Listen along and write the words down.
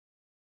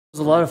It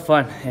was a lot of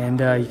fun,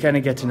 and you kind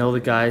of get to know the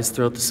guys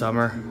throughout the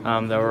summer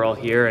that were all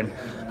here, and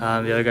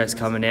the other guys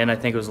coming in. I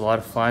think it was a lot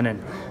of fun,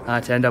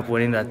 and to end up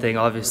winning that thing,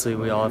 obviously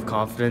we all have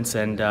confidence,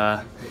 and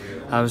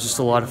it was just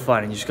a lot of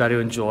fun, and you just got to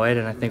enjoy it,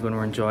 and I think when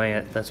we're enjoying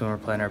it, that's when we're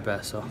playing our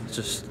best, so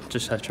just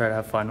try to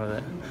have fun with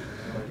it.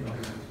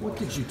 What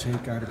did you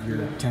take out of your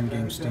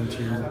 10-game stint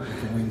here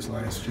with the wins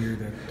last year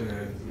that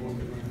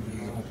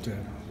you hope to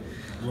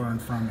learn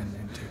from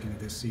and take into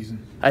this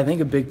season? I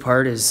think a big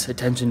part is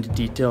attention to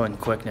detail and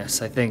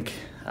quickness. I think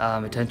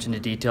attention to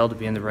detail to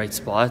be in the right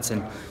spots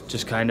and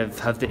just kind of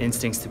have the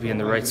instincts to be in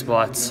the right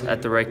spots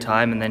at the right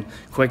time, and then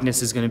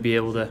quickness is going to be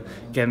able to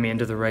get me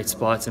into the right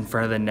spots in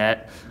front of the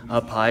net,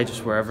 up high,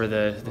 just wherever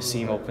the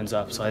seam opens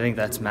up. So I think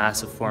that's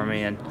massive for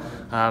me, and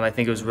I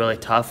think it was really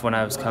tough when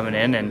I was coming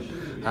in,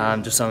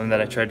 and just something that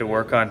I tried to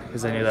work on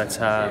because I knew that's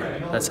how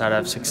to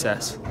have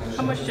success.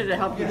 How much did it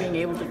help you being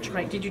able to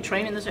train? Did you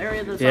train in this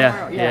area this summer?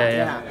 summer?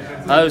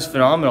 Yeah. It was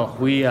phenomenal.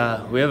 We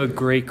have a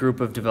great group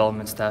of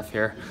development staff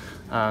here.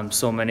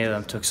 So many of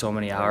them took so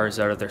many hours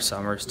out of their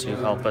summers to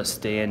help us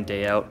day in,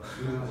 day out.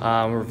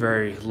 We're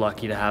very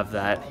lucky to have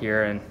that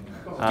here. And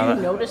do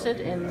you notice it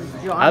in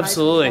your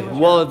absolutely.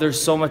 Well,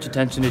 there's so much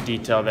attention to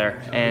detail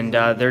there, and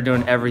they're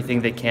doing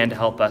everything they can to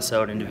help us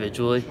out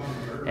individually.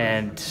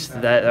 And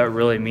that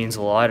really means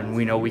a lot, and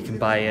we know we can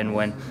buy in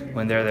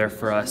when they're there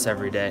for us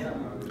every day.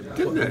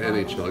 Getting that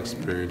NHL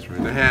experience,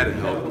 right? That had to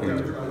help.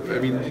 I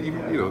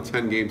mean,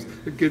 10 games,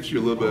 it gives you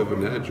a little bit of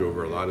an edge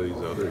over a lot of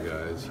these other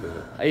guys.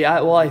 Yeah,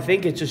 well, I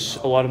think it's just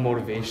a lot of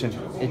motivation.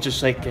 It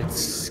just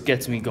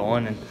gets me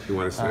going, and you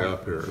want to stay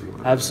up here.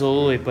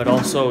 Absolutely, but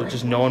also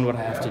just knowing what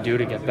I have to do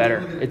to get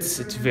better. It's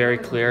very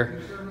clear,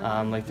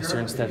 like the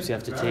certain steps you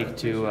have to take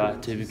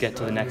to get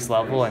to the next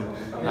level, and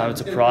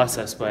it's a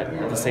process. But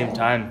at the same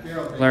time,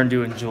 learn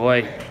to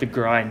enjoy the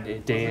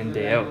grind day in,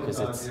 day out,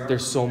 because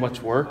there's so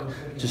much work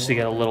just to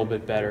get a little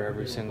bit better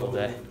every single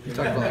day. You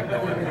talk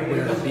about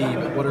where to be,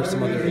 but what are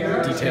some other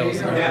details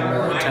that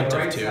you're more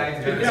attentive to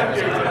as a result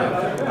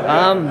of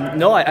that?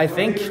 No, I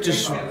think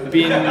just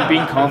being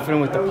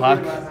confident with the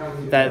puck,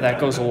 that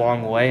goes a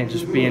long way, and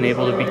just being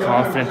able to be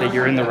confident that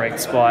you're in the right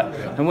spot.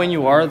 And when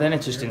you are, then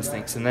it's just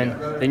instincts, and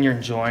then you're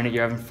enjoying it,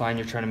 you're having fun,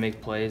 you're trying to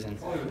make plays, and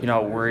you're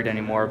not worried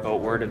anymore about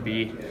where to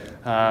be.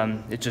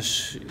 It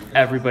just,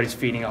 everybody's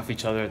feeding off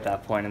each other at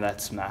that point, and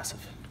that's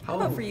massive. How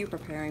about for you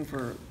preparing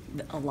for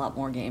a lot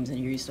more games than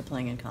you're used to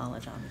playing in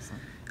college, obviously?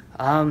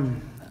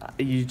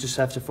 You just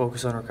have to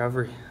focus on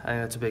recovery. I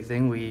think that's a big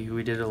thing.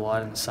 We did a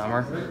lot in the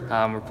summer.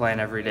 We're playing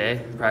every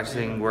day,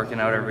 practicing,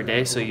 working out every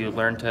day, so you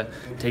learn to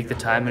take the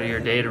time out of your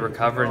day to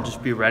recover and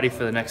just be ready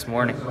for the next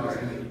morning.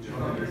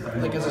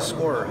 Like, as a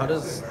scorer, how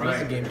does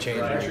the game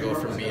change when you go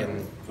from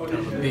being kind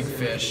of a big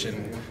fish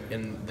in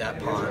that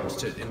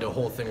pond into a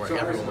whole thing where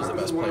everyone was the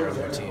best player on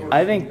their team?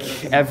 I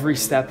think every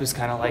step is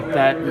kind of like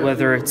that,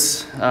 whether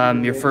it's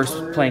your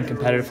first playing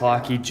competitive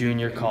hockey,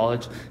 junior,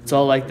 college, it's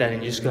all like that,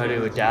 and you just got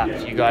to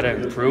adapt. You got to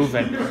improve,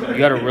 and you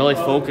got to really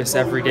focus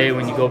every day.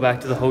 When you go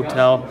back to the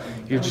hotel,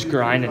 you're just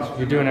grinding.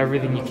 You're doing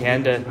everything you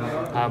can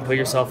to put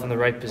yourself in the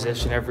right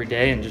position every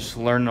day, and just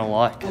learning a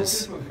lot,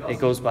 because it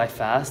goes by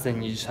fast,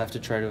 and you just have to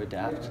try to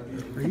adapt.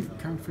 Are you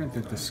confident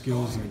that the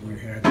skills that you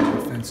had, the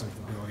defensive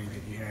ability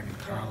that you had in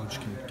college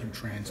can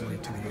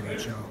translate to the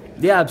NHL?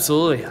 Yeah,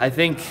 absolutely. I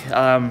think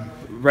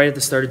right at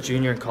the start of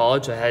junior and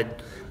college, I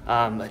had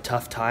a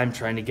tough time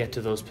trying to get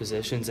to those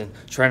positions and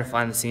trying to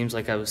find the seams,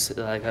 like I was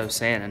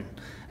saying,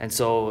 and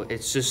so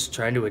it's just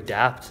trying to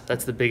adapt.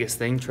 That's the biggest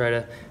thing. Try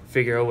to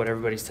figure out what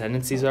everybody's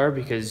tendencies are,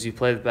 because you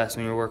play the best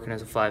when you're working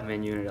as a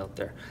 5-man unit out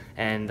there,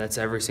 and that's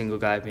every single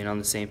guy being on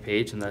the same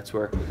page, and that's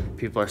where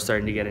people are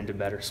starting to get into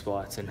better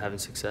spots and having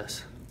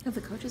success. Have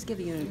the coaches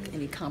given you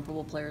any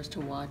comparable players to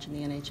watch in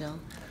the NHL?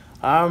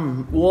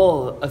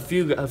 Well, a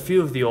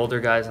few of the older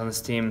guys on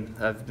this team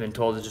have been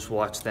told to just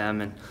watch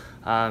them, and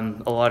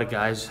a lot of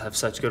guys have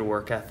such good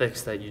work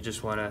ethics that you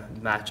just want to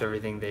match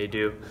everything they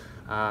do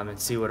and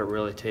see what it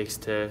really takes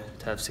to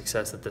have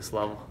success at this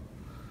level.